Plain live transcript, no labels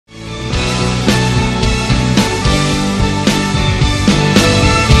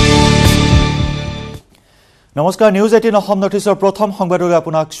নমস্কাৰ নিউজ 18 অসম নটিছৰ প্ৰথম সংবাদলৈ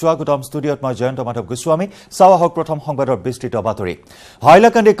আপোনাক স্বাগতম ষ্টুডিঅত মই জয়ন্ত মাধৱ গোস্বামী সাৱাহক প্ৰথম সংবাদৰ বিস্তৃত বাতৰি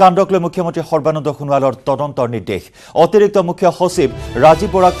হাইলাকান্দি কাণ্ডক লৈ মুখ্যমন্ত্ৰী সৰ্বানন্দ সোণোৱালৰ তদন্তৰ নিৰ্দেশ অতিৰিক্ত মুখ্য সচিব ৰাজীৱ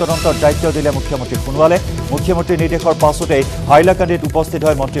বৰাক তদন্তৰ দায়িত্ব দিলে মুখ্যমন্ত্ৰী সোণোৱালে মুখ্যমন্ত্ৰীৰ নিৰ্দেশৰ পাছতে হাইলাকান্দিত উপস্থিত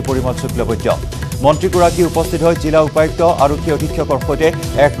হয় মন্ত্ৰী পৰিমল শুক্লবৈদ্য মন্ত্ৰীগৰাকী উপস্থিত হয় জিলা উপায়ুক্ত আৰক্ষী অধীক্ষকৰ সৈতে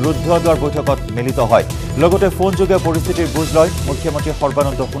এক ৰুদ্ধদ্বাৰ বৈঠকত মিলিত হয় লগতে ফোনযোগে পৰিস্থিতিৰ বুজ লয় মুখ্যমন্ত্ৰী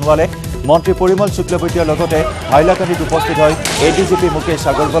সৰ্বানন্দ সোণোৱালে মন্ত্ৰী পৰিমল শুক্লবৈদ্যৰ লগতে হাইলাকান্দিত উপস্থিত হয় এডিজিপি মুকেশ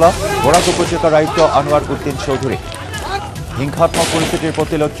আগৰৱালা বৰাক উপত্যকাৰ আয়ুক্ত আনোৱাৰ উদ্দিন চৌধুৰী হিংসাত্মক পৰিস্থিতিৰ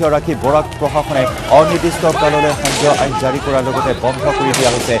প্ৰতি লক্ষ্য ৰাখি বৰাক প্ৰশাসনে অনিৰ্দিষ্ট কাললৈ সংঘীয় আইন জাৰি কৰাৰ লগতে বন্ধ কৰি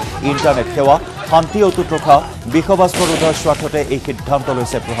দিয়া হৈছে ইণ্টাৰনেট সেৱা শান্তি অটুট ৰখা বিষবাস্প ৰোধৰ স্বাৰ্থতে এই সিদ্ধান্ত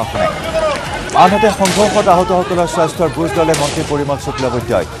লৈছে প্ৰশাসনে আনহাতে সংঘৰ্ষত আহতসকলৰ স্বাস্থ্যৰ বুজ ল'লে মন্ত্ৰী পৰিমল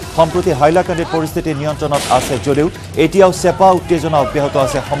শুক্লবৈদ্যই সম্প্ৰতি হাইলাকান্দিত পৰিস্থিতি নিয়ন্ত্ৰণত আছে যদিও এতিয়াও চেপা উত্তেজনা অব্যাহত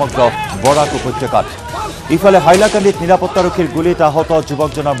আছে সমগ্ৰ বৰাক উপত্যকাত ইফালে হাইলাকান্দিত নিৰাপত্তাৰক্ষীৰ গুলীত আহত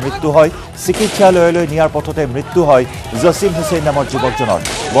যুৱকজনৰ মৃত্যু হয় চিকিৎসালয়লৈ নিয়াৰ পথতে মৃত্যু হয় জছিম হুছেইন নামৰ যুৱকজনৰ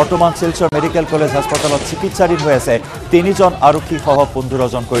বৰ্তমান শিলচৰ মেডিকেল কলেজ হাস্পতালত চিকিৎসাধীন হৈ আছে 3জন আৰক্ষীসহ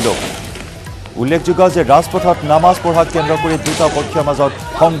 15জনকৈ লোক উল্লেখযোগ্য যে ৰাজপথত নামাজ পঢ়াক কেন্দ্ৰ কৰি দুটা পক্ষৰ মাজত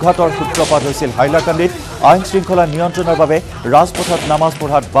সংঘাতৰ সূত্ৰপাত হৈছিল হাইলাকান্দিত আইন শৃংখলা নিয়ন্ত্ৰণৰ বাবে ৰাজপথত নামাজ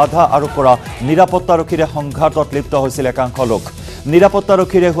পঢ়াত বাধা আৰোপ কৰা নিৰাপত্তাৰক্ষীৰে সংঘাতত লিপ্ত হৈছিল একাংশ লোক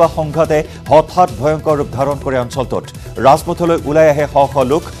নিৰাপত্তাৰক্ষীৰে হোৱা সংঘাতে হঠাৎ ভয়ংকৰ ৰূপ ধাৰণ কৰে অঞ্চলটোত ৰাজপথলৈ ওলাই আহে শ শ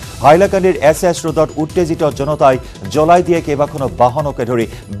লোক হাইলাকান্দিৰ এছ ৰোডত উত্তেজিত জনতাই জ্বলাই দিয়ে কেইবাখনো বাহনকে ধৰি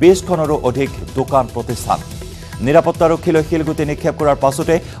 20খনৰো অধিক দোকান প্ৰতিষ্ঠান নিৰাপত্তাৰক্ষীলৈ শিলগুটি নিক্ষেপ কৰাৰ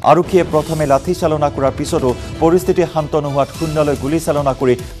পাছতে আৰক্ষীয়ে প্ৰথমে লাঠি চালনা কৰাৰ পিছতো পৰিস্থিতি শান্ত নোহোৱাত শূন্যলৈ গুলী চালনা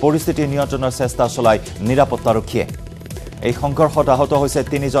কৰি পৰিস্থিতি নিয়ন্ত্ৰণৰ চেষ্টা চলাই নিৰাপত্তাৰক্ষীয়ে এই সংঘৰ্ষত আহত হৈছে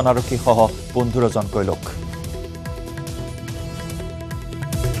 3জন আৰক্ষীসহ 15জনকৈ লোক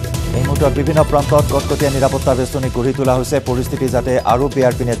এই মুহূৰ্তত বিভিন্ন প্ৰান্তত কটকটীয়া নিৰাপত্তা বেষ্টনী গঢ়ি তোলা হৈছে পৰিস্থিতি যাতে আৰু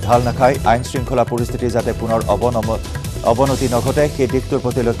বেয়াৰ পিনে ঢাল নাখায় আইন শৃংখলা পৰিস্থিতি যাতে পুনৰ অৱনতি নঘটে সেই দিশটোৰ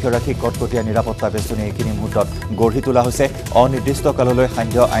প্ৰতি লক্ষ্য ৰাখি কটকটীয়া নিৰাপত্তা বেষ্টনী এইখিনি মুহূৰ্তত গঢ়ি তোলা হৈছে অনিৰ্দিষ্ট কাললৈ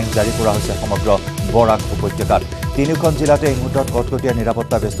সান্ধ্য আইন জাৰি কৰা হৈছে সমগ্ৰ বৰাক উপত্যকাত 3খন জিলাতে এই মুহূৰ্তত কটকটীয়া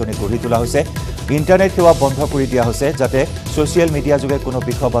নিৰাপত্তা বেষ্টনী গঢ়ি তোলা হৈছে ইণ্টাৰনেট সেৱা বন্ধ কৰি দিয়া হৈছে যাতে ছ'চিয়েল মিডিয়া যোগে কোনো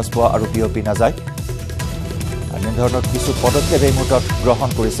বিষবাস্প আৰু বিয়পি নাযায় এনে ধৰণৰ কিছু পদক্ষেপ এই মুহূৰ্তত গ্ৰহণ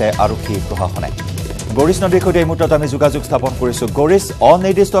কৰিছে আৰক্ষী প্ৰশাসনে গৰিছ নদীৰ সৈতে এই মুহূৰ্তত আমি যোগাযোগ স্থাপন কৰিছোঁ গৰিছ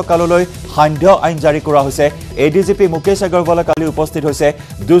অনিৰ্দিষ্ট কাললৈ সান্ধ্য আইন জাৰি কৰা হৈছে এডিজিপি মুকেশ আগৰৱালা কালি উপস্থিত হৈছে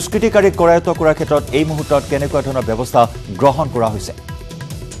দুষ্কৃতিকাৰীক কৰায়ত্ব কৰাৰ ক্ষেত্ৰত এই মুহূৰ্তত কেনেকুৱা ধৰণৰ ব্যৱস্থা গ্ৰহণ কৰা হৈছে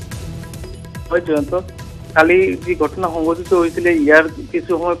কালি যি ঘটনা সংঘটিত হৈছিল ইয়াৰ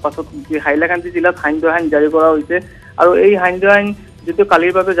কিছু সময় পাছত হাইলাকান্দি জিলাত সান্ধ্য আইন জাৰি কৰা হৈছে আৰু এই সান্ধ্য আইন যিটো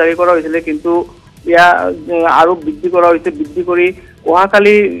কালিৰ বাবে জাৰি কৰা হৈছিল কিন্তু ইয়া আৰু বৃদ্ধি কৰা হৈছে বৃদ্ধি কৰি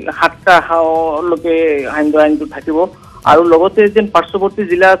অহাকালি 7টালৈকে সান্ধ্য আইনটো থাকিব আৰু লগতে যেন পাৰ্শ্বৱৰ্তী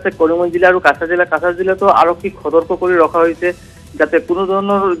জিলা আছে কৰিমগঞ্জ জিলা আৰু কাছাৰ জিলাতো আৰক্ষীক সতৰ্ক কৰি ৰখা হৈছে যাতে কোনো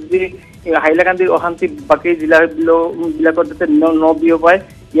ধৰণৰ যি হাইলাকান্দিৰ অশান্তি বাকী জিলাবিলাকত যাতে নবিয়পায়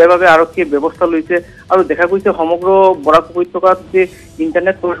ইয়াৰ বাবে আৰক্ষীয়ে ব্যৱস্থা লৈছে আৰু দেখা গৈছে সমগ্ৰ বৰাক উপত্যকাত যে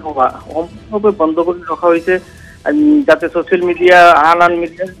ইণ্টাৰনেট সেৱা সম্পূৰ্ণৰূপে বন্ধ কৰি ৰখা হৈছে যাতে ছ'চিয়েল মিডিয়া আন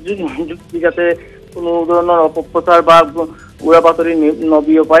মিডিয়া যাতে কোনো ধৰণৰ অপপ্ৰচাৰ বা উৰা বাতৰি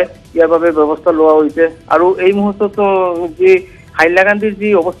নবিয়পায় ইয়াৰ বাবে ব্যৱস্থা লোৱা হৈছে আৰু এই মুহূৰ্তত যি হাইলাকান্দিৰ যি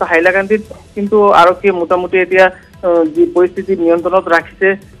অৱস্থা হাইলাকান্দিত কিন্তু আৰক্ষীয়ে মোটামুটি এতিয়া যি পৰিস্থিতি নিয়ন্ত্ৰণত ৰাখিছে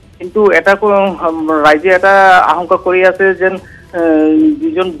কিন্তু এটা ৰাইজে এটা আশংকা কৰি আছে যেন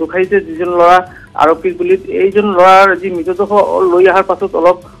যিজন দুখাইছে যিজন ল'ৰা আৰক্ষীৰ গুলীত এইজন ল'ৰাৰ যি মৃতদেহ লৈ অহাৰ পাছত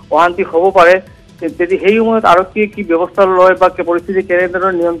অলপ অশান্তি হ'ব পাৰে যদি সেই সময়ত আৰক্ষীয়ে কি ব্যৱস্থা লয় বা পৰিস্থিতি কেনেদৰে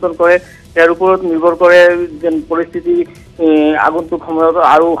নিয়ন্ত্ৰণ কৰে ইয়াৰ ওপৰত নিৰ্ভৰ কৰে যেন পৰিস্থিতি আগন্তুক সময়ত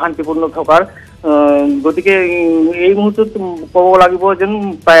আৰু শান্তিপূৰ্ণ থকাৰ গতিকে এই মুহূৰ্তত ক'ব লাগিব যেন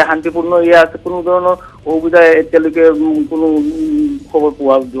প্ৰায় শান্তিপূৰ্ণ ইয়াত কোনো ধৰণৰ অসুবিধা এতিয়ালৈকে কোনো খবৰ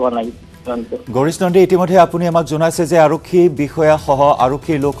পোৱা যোৱা নাই গৰিছ নন্দী ইতিমধ্যে আপুনি আমাক জনাইছে যে আৰক্ষী বিষয়াসহ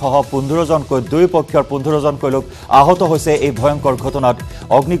আৰক্ষীৰ লোকসহ 15জনকৈ দুই পক্ষৰ 15জনকৈ লোক আহত হৈছে এই ভয়ংকৰ ঘটনাত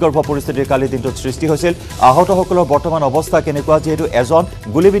অগ্নিগৰ্ভ পৰিস্থিতিৰ কালি দিনটোত সৃষ্টি হৈছিল আহতসকলৰ বৰ্তমান অৱস্থা কেনেকুৱা যিহেতু এজন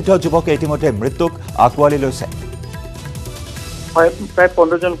গুলীবিদ্ধ যুৱকে ইতিমধ্যে মৃত্যুক আঁকোৱালি লৈছে প্ৰায়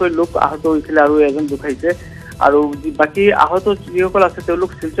 15জনকৈ লোক আহত হৈছিল আৰু এজন দুখাইছে আৰু বাকী আহত যিসকল আছে তেওঁলোক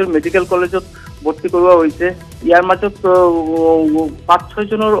শিলচৰ মেডিকেল কলেজত ভৰ্তি কৰোৱা হৈছে ইয়াৰ মাজত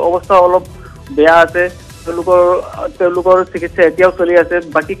 5-6জনৰ অৱস্থা অলপ বেয়া আছে তেওঁলোকৰ চিকিৎসা এতিয়াও চলি আছে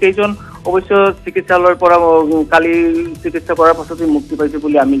বাকী কেইজন অৱশ্য চিকিৎসালয়ৰ পৰা কালি চিকিৎসা কৰাৰ পাছতে মুক্তি পাইছে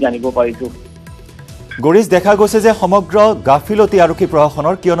বুলি আমি জানিব পাৰিছোঁ গৰিছ দেখা গৈছে যে সমগ্ৰ গাফিলতি আৰক্ষী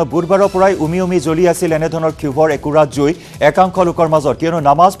প্ৰশাসনৰ কিয়নো বুধবাৰৰ পৰাই উমি জ্বলি আছিল এনেধৰণৰ ক্ষোভৰ একুৰাত জুই একাংশ লোকৰ মাজত কিয়নো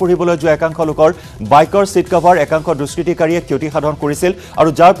নামাজ পঢ়িবলৈ যোৱা একাংশ লোকৰ বাইকৰ চিট কভাৰ একাংশ দুষ্কৃতিকাৰীয়ে ক্ষতি সাধন কৰিছিল আৰু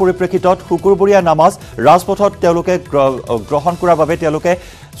যাৰ পৰিপ্ৰেক্ষিতত শুকুৰবৰীয়া নামাজ ৰাজপথত তেওঁলোকে গ্ৰহণ কৰাৰ বাবে তেওঁলোকে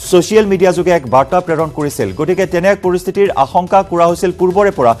সোশ্যাল মিডিয়া যোগে এক বাৰ্তা প্ৰেৰণ কৰিছিল গতিকে তেনে এক পৰিস্থিতিৰ আশংকা কৰা হৈছিল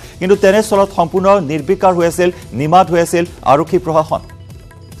পূৰ্বৰে পৰা কিন্তু তেনে স্থলত সম্পূৰ্ণ নিৰ্বিকাৰ হৈ আছিল নিমাত হৈ আছিল আৰক্ষী প্ৰশাসন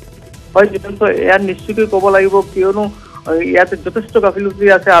হয় কিন্তু ইয়াৰ নিশ্চয়কৈ ক'ব লাগিব কিয়নো ইয়াতে যথেষ্ট গাফিলতি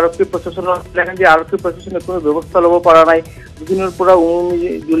আছে আৰক্ষী প্ৰশাসনৰ আৰক্ষী প্ৰশাসনে কোনো ব্যৱস্থা ল'ব পৰা নাই দুদিনৰ পৰা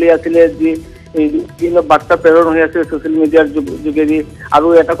জ্বলি আছিলে যি বিভিন্ন বাৰ্তা প্ৰেৰণ হৈ আছে সোশ্যাল মিডিয়াৰ যোগেদি আৰু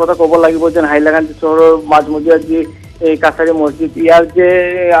এটা কথা ক'ব লাগিব যে হাইলাকান্দি চহৰৰ মাজমজিয়াত যি কাছাৰী মছজিদ ইয়াৰ যে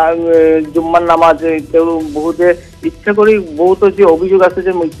জুম্মাৰ নামাজ তেওঁ বহুতে ইচ্ছা কৰি বহুতো যে অভিযোগ আছে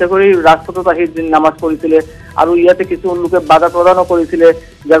যে ইচ্ছা কৰি ৰাজপথত আহি নামাজ পঢ়িছিলে আৰু ইয়াতে কিছু লোকে বাধা প্ৰদানো কৰিছিলে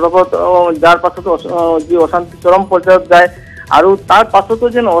যাৰ পাছত যি অশান্তি চৰম পৰ্যায়ত যায় আৰু তাৰ পাছতো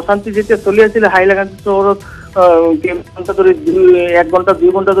যেন অশান্তি যেতিয়া চলি আছিলে হাইলাকান্দি চহৰত ঘণ্টা ধৰি 1 ঘণ্টা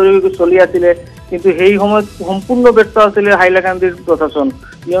 2 ঘণ্টা ধৰি চলি আছিলে কিন্তু সেই সময়ত সম্পূৰ্ণ ব্যস্ত আছিলে হাইলাকান্দিৰ প্ৰশাসন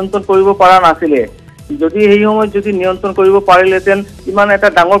নিয়ন্ত্ৰণ কৰিব পৰা নাছিলে যদি এই সময়ত যদি নিয়ন্ত্ৰণ কৰিব পাৰিলেতেন ইমান এটা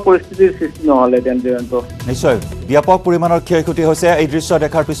ডাঙৰ পৰিস্থিতিৰ সৃষ্টি নহ'লেতেন জয়ন্ত নিশ্চয় ব্যাপক পৰিমাণৰ ক্ষয়ক্ষতি হৈছে এই দৃশ্য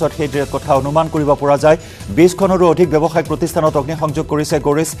দেখাৰ পিছত সেই কথা অনুমান কৰিব পৰা যায় 20খনৰো অধিক ব্যৱসায়িক প্ৰতিষ্ঠানত অগ্নিসংযোগ কৰিছে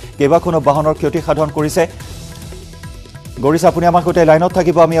গৰিছ কেইবাখনো বাহনৰ ক্ষতি সাধন কৰিছে গৰিছ আপুনি আমাৰ সৈতে লাইনত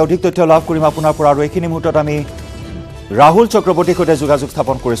থাকিব আমি অধিক তথ্য লাভ কৰিম আপোনাৰ পৰা আৰু এইখিনি মুহূৰ্তত আমি ৰাহুল চক্ৰৱৰ্তীৰ সৈতে যোগাযোগ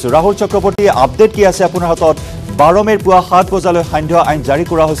স্থাপন কৰিছো ৰাহুল চক্ৰৱৰ্তী আপডেট কি আছে আপোনাৰ হাতত 12 মেৰ পুৱা 7 বজালৈ সান্ধ্য আইন জাৰি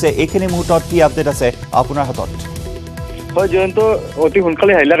কৰা হৈছে এইখিনি মুহূৰ্তত কি আপডেট আছে আপোনাৰ হাতত হয় জয়ন্ত অতি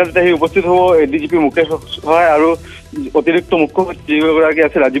সোনকালে হাইলাকান্দিত আহি উপস্থিত হ'ব এডিজিপি মুকেশ হয় আৰু অতিৰিক্ত মুখ্যমন্ত্ৰী যিগৰাকী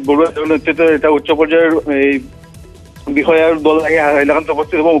আছে ৰাজীৱ বৰুৱা তেওঁৰ নেতৃত্বত এটা উচ্চ পৰ্যায়ৰ বিষয়াৰ দল আহি হাইলাকান্দিত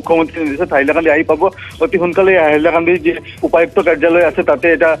উপস্থিত হ'ব মুখ্যমন্ত্ৰী নিৰ্দেশত হাইলাকান্দি আহি পাব অতি সোনকালে হাইলাকান্দিৰ যি উপায়ুক্ত কাৰ্যালয় আছে তাতে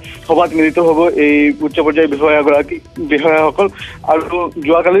এটা সভাত মিলিত হ'ব এই উচ্চ পৰ্যায়ৰ বিষয়াসকল আৰু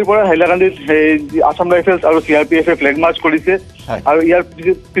যোৱাকালিৰ পৰা হাইলাকান্দিত আছাম ৰাইফেলছ আৰু CRPF-এ ফ্লেগ মাৰ্চ কৰিছে আৰু ইয়াৰ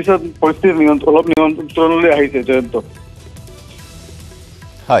পিছত পৰিস্থিতি অলপ নিয়ন্ত্ৰণলৈ আহিছে জয়ন্ত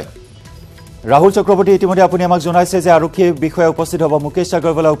হয় ৰাহুল চক্ৰৱৰ্তী ইতিমধ্যে আপুনি আমাক জনাইছে যে আৰক্ষী বিষয়া উপস্থিত হ'ব মুকেশ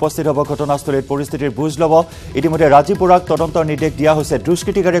আগৰৱালা উপস্থিত হ'ব ঘটনাস্থলীত পৰিস্থিতিৰ বুজ ল'ব ইতিমধ্যে ৰাজীৱ বৰুৱাক তদন্তৰ নিৰ্দেশ দিয়া হৈছে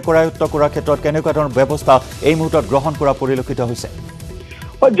দুষ্কৃতিকাৰীয়ে কৰায়ত্ব কৰাৰ ক্ষেত্ৰত কেনেকুৱা ধৰণৰ ব্যৱস্থা এই মুহূৰ্তত গ্ৰহণ কৰা পৰিলক্ষিত হৈছে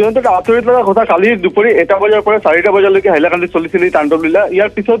জয়ন্ত আচৰিত লগা কথা কালি দুপৰীয়া 1টা বজাৰ পৰা 4টা বজালৈকে হাইলাকান্দিত চলিছিল এই তাণ্ডৱলীলা ইয়াৰ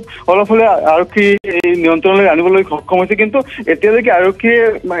পিছত অলপ হলে আৰক্ষী নিয়ন্ত্ৰণলৈ আনিবলৈ সক্ষম হৈছে কিন্তু এতিয়ালৈকে আৰক্ষীয়ে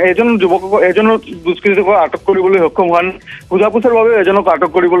এজন দুষ্কৃতিক আটক কৰিবলৈ সক্ষম হোৱা নাই পূজা-পুজাৰ বাবে এজনক আটক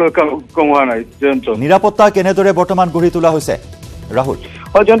কৰিবলৈ সক্ষম হোৱা নাই জয়ন্ত নিৰাপত্তা কেনেদৰে বৰ্তমান গঢ়ি তোলা হৈছে ৰাহুল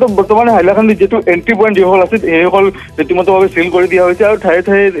হয় জয়ন্ত বৰ্তমানে হাইলাকান্দিত যিটো এণ্ট্ৰি পইণ্ট যিসকল আছে সেইসকল ৰীতিমতভাৱে সিল কৰি দিয়া হৈছে আৰু ঠায়ে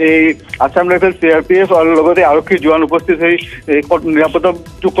ঠায়ে এই আছাম ৰাইফেল CRPF আৰু লগতে আৰক্ষীৰ জোৱান উপস্থিত হৈ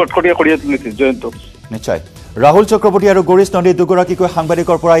নিৰাপত্তাটো কটকটীয়া কৰি তুলিছে জয়ন্ত নিশ্চয় ৰাহুল চক্ৰৱৰ্তী আৰু গৰিছ নন্দী দুগৰাকীকৈ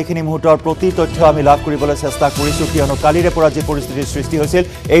সাংবাদিকৰ পৰা এইখিনি মুহূৰ্তৰ প্ৰতি তথ্য আমি লাভ কৰিবলৈ চেষ্টা কৰিছোঁ কিয়নো কালিৰে পৰা যি পৰিস্থিতিৰ সৃষ্টি হৈছিল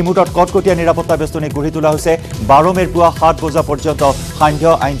এই মুহূৰ্তত কটকটীয়া নিৰাপত্তা বেষ্টনী গঢ়ি তোলা হৈছে 12 মেৰ পুৱা 7 বজা পৰ্যন্ত সান্ধ্য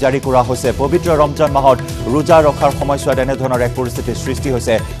আইন জাৰি কৰা হৈছে পবিত্ৰ ৰমজান মাহত ৰোজা ৰখাৰ সময়ছোৱাত এনেধৰণৰ এক পৰিস্থিতিৰ সৃষ্টি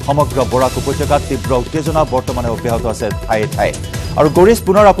হৈছে সমগ্ৰ বৰাক উপত্যকাত তীব্ৰ উত্তেজনা বৰ্তমানে অব্যাহত আছে ঠায়ে ঠায়ে আৰু গৰিছ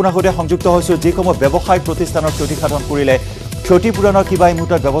পুনৰ আপোনাৰ সৈতে সংযুক্ত হৈছোঁ যিসমূহ ব্যৱসায়িক প্ৰতিষ্ঠানৰ ক্ষতি সাধন কৰিলে ক্ষতিপূৰণৰ কিবা এই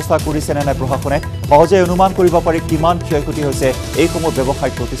মুহূৰ্তত ব্যৱস্থা কৰিছে নে নাই প্ৰশাসনে সহজে অনুমান কৰিব পাৰি কিমান ক্ষয়ক্ষতি হৈছে এইসমূহ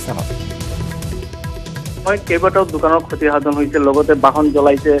ব্যৱসায়িক প্ৰতিষ্ঠানত হয় কেইবাটাও দোকানৰ ক্ষতি সাধন হৈছে লগতে বাহন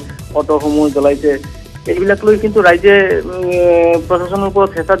জ্বলাইছে অটোসমূহ জ্বলাইছে এইবিলাক লৈ কিন্তু ৰাইজে প্ৰশাসনৰ ওপৰত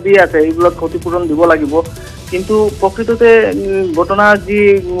হেঁচা দি আছে এইবিলাক ক্ষতিপূৰণ দিব লাগিব কিন্তু প্ৰকৃততে ঘটনা যি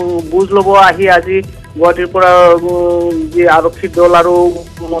বুজ ল'ব আহি আজি গুৱাহাটীৰ পৰা যি আৰক্ষী দল আৰু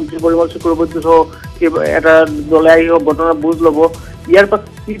মন্ত্ৰী পৰিমল শুক্লবৈদ্য সহ এটা দলে আহি ঘটনা বুজ ল'ব ইয়াৰ পাছত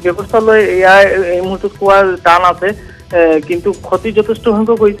কি ব্যৱস্থা লয় ইয়াৰ এই মুহূৰ্তত কোৱাৰ টান আছে কিন্তু ক্ষতি যথেষ্ট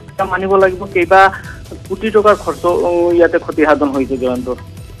সংখ্যক হৈছে মানিব লাগিব কেইবা কোটি টকাৰ খৰচ ইয়াতে ক্ষতি সাধন হৈছে জয়ন্ত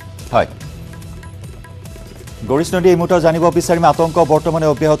হয় গৰিছ নদী এই মুহূৰ্তত জানিব বিচাৰিম আতংক বৰ্তমানে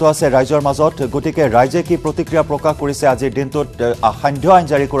অব্যাহত আছে ৰাইজৰ মাজত গতিকে ৰাইজে কি প্ৰতিক্ৰিয়া প্ৰকাশ কৰিছে আজিৰ দিনটোত সান্ধ্য আইন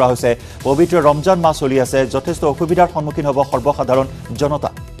জাৰি কৰা হৈছে পবিত্ৰ ৰমজান মাহ চলি আছে যথেষ্ট অসুবিধাৰ সন্মুখীন হ'ব সৰ্বসাধাৰণ জনতা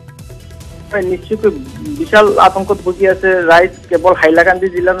নিশ্চয়কৈ বিশাল আতংকত ভুগি আছে ৰাইজ কেৱল হাইলাকান্দি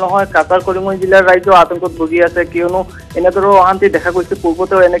জিলাৰ নহয় কাছাৰ কৰিমগঞ্জ জিলাৰ ৰাইজো আতংকত ভুগি আছে কিয়নো এনেদৰে অশান্তি দেখা গৈছে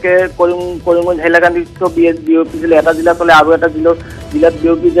পূৰ্বতেও এনেকে কৰিমগঞ্জ হাইলাকান্দিতো বিয়পিছিলে এটা জিলা চলে আৰু এটা জিলাত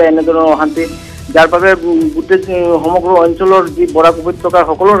বিয়পি যায় এনেধৰণৰ অশান্তি যাৰ বাবে গোটেই সমগ্ৰ অঞ্চলৰ যি বৰাক উপত্যকাৰ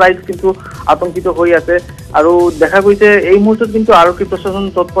সকলো ৰাইজ কিন্তু আতংকিত হৈ আছে আৰু দেখা গৈছে এই মুহূৰ্তত কিন্তু আৰক্ষী প্ৰশাসন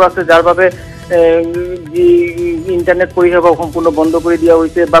তৎপৰ আছে যাৰ বাবে যি ইণ্টাৰনেট পৰিষেবা সম্পূৰ্ণ বন্ধ কৰি দিয়া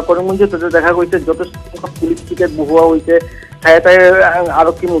হৈছে বা কৰিমগঞ্জত তাতে দেখা গৈছে যথেষ্ট সংখ্যক পুলিচ পিকেট বহুৱা হৈছে ঠায়ে ঠায়ে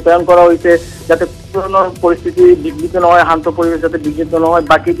আৰক্ষী মোতায়েন কৰা হৈছে যাতে কোনো পৰিস্থিতি বিঘ্নিত নহয় শান্ত পৰিৱেশ যাতে বিঘ্নিত নহয়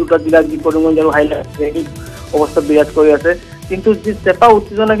বাকী দুটা জিলা যি কৰিমগঞ্জ আৰু হাইলাকান্দি অৱস্থা বিৰাজ কৰি আছে কিন্তু যি চেপা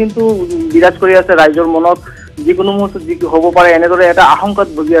উত্তেজনা কিন্তু বিৰাজ কৰি আছে ৰাইজৰ মনত যিকোনো মুহূৰ্তত যি হ'ব পাৰে এনেদৰে এটা আশংকাত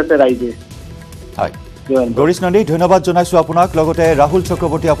ভুগি আছে ৰাইজে হয় গৰিশ নন্দী ধন্যবাদ জনাইছো আপোনাক লগতে ৰাহুল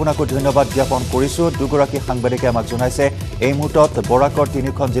চক্ৰৱৰ্তী আপোনাকো ধন্যবাদ জ্ঞাপন কৰিছো দুগৰাকী সাংবাদিকে আমাক জনাইছে এই মুহূৰ্তত বৰাকৰ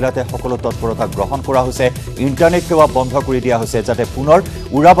তিনিখন জিলাতে সকলো তৎপৰতা গ্ৰহণ কৰা হৈছে ইণ্টাৰনেট সেৱা বন্ধ কৰি দিয়া হৈছে যাতে পুনৰ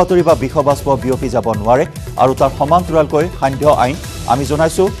উৰা বাতৰি বা বিষবাষ্প বিয়পি যাব নোৱাৰে আৰু তাৰ সমান্তৰালকৈ সান্ধ্য আইন আমি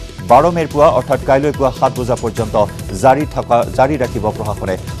জনাইছো 12 মেৰ পুৱা অৰ্থাৎ কাইলৈ পুৱা 7 বজা পৰ্যন্ত জাৰি ৰাখিব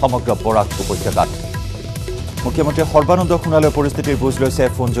প্ৰশাসনে সমগ্ৰ বৰাক উপত্যকাত মুখ্যমন্ত্ৰী সৰ্বানন্দ সোণোৱালে পৰিস্থিতিৰ বুজ লৈছে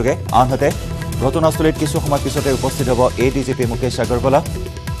ফোনযোগে আনহাতে ঘটনাস্থলীত কিছু সময় পিছতে উপস্থিত হ'ব এডিজিপি মুকেশ আগৰৱালা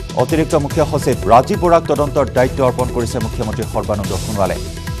অতিৰিক্ত মুখ্য সচিব ৰাজীৱ বৰাক তদন্তৰ দায়িত্ব অৰ্পণ কৰিছে মুখ্যমন্ত্ৰী সৰ্বানন্দ সোণোৱালে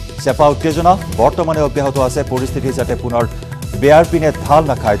চেপা উত্তেজনা বৰ্তমানে অব্যাহত আছে পৰিস্থিতি যাতে পুনৰ বেয়াৰ পিনে ঢাল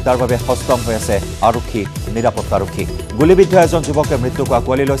নাখায় তাৰ বাবে সষ্টম হৈ আছে আৰক্ষী নিৰাপত্তাৰক্ষী গুলীবিদ্ধ এজন যুৱকে মৃত্যুক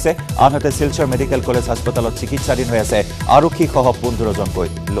আঁকোৱালি লৈছে আনহাতে শিলচৰ মেডিকেল কলেজ হাস্পতালত চিকিৎসাধীন হৈ আছে আৰক্ষী সহ 15জনকৈ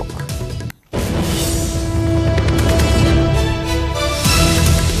লোক